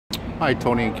Hi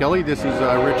Tony and Kelly, this is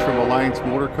Rich from Alliance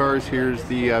Motor Cars. Here's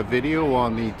the video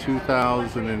on the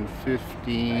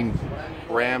 2015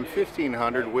 Ram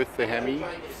 1500 with the Hemi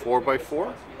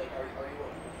 4x4.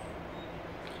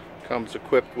 Comes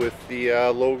equipped with the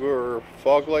logo or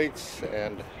fog lights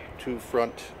and two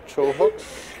front tow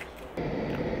hooks.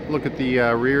 Look at the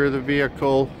rear of the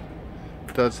vehicle.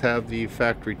 It does have the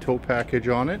factory tow package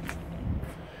on it.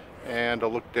 And a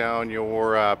look down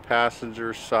your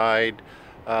passenger side.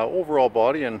 Overall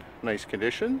body in nice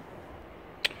condition.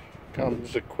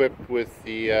 Comes equipped with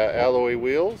the alloy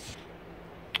wheels.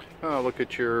 Look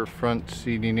at your front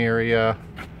seating area,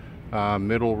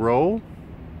 middle row.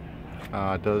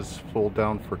 Does fold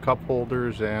down for cup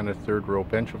holders and a third row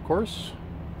bench, of course,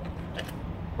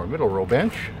 or middle row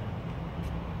bench.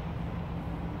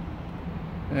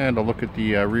 And a look at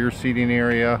the rear seating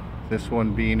area. This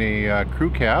one being a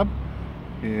crew cab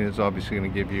is obviously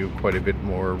going to give you quite a bit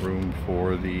more room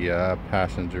for the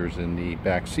passengers in the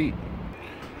back seat.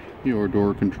 Your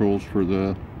door controls for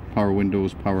the power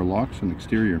windows, power locks, and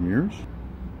exterior mirrors.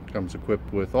 Comes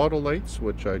equipped with auto lights,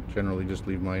 which I generally just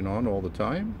leave mine on all the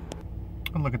time.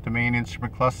 And look at the main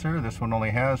instrument cluster. This one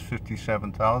only has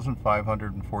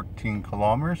 57,514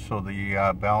 kilometers, so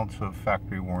the balance of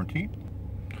factory warranty.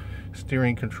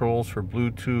 Steering controls for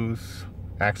Bluetooth,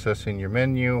 accessing your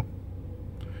menu.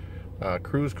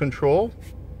 Cruise control.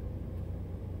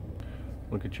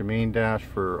 Look at your main dash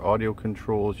for audio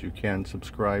controls. You can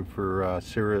subscribe for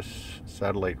Sirius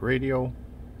satellite radio,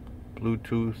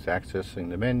 Bluetooth, accessing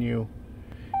the menu,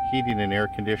 heating and air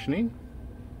conditioning.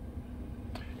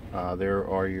 There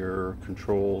are your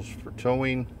controls for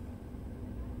towing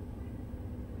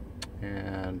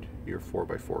and your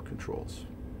 4x4 controls.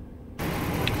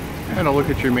 And a look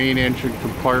at your main engine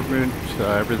compartment.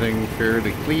 Everything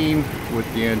fairly clean with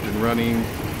the engine running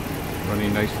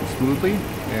nice and smoothly.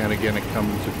 And again, it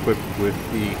comes equipped with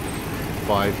the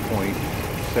 5.7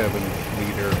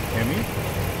 liter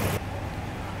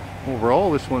Hemi. Overall,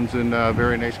 this one's in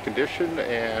very nice condition,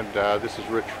 and this is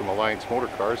Rich from Alliance Motor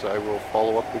Cars. I will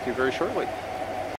follow up with you very shortly.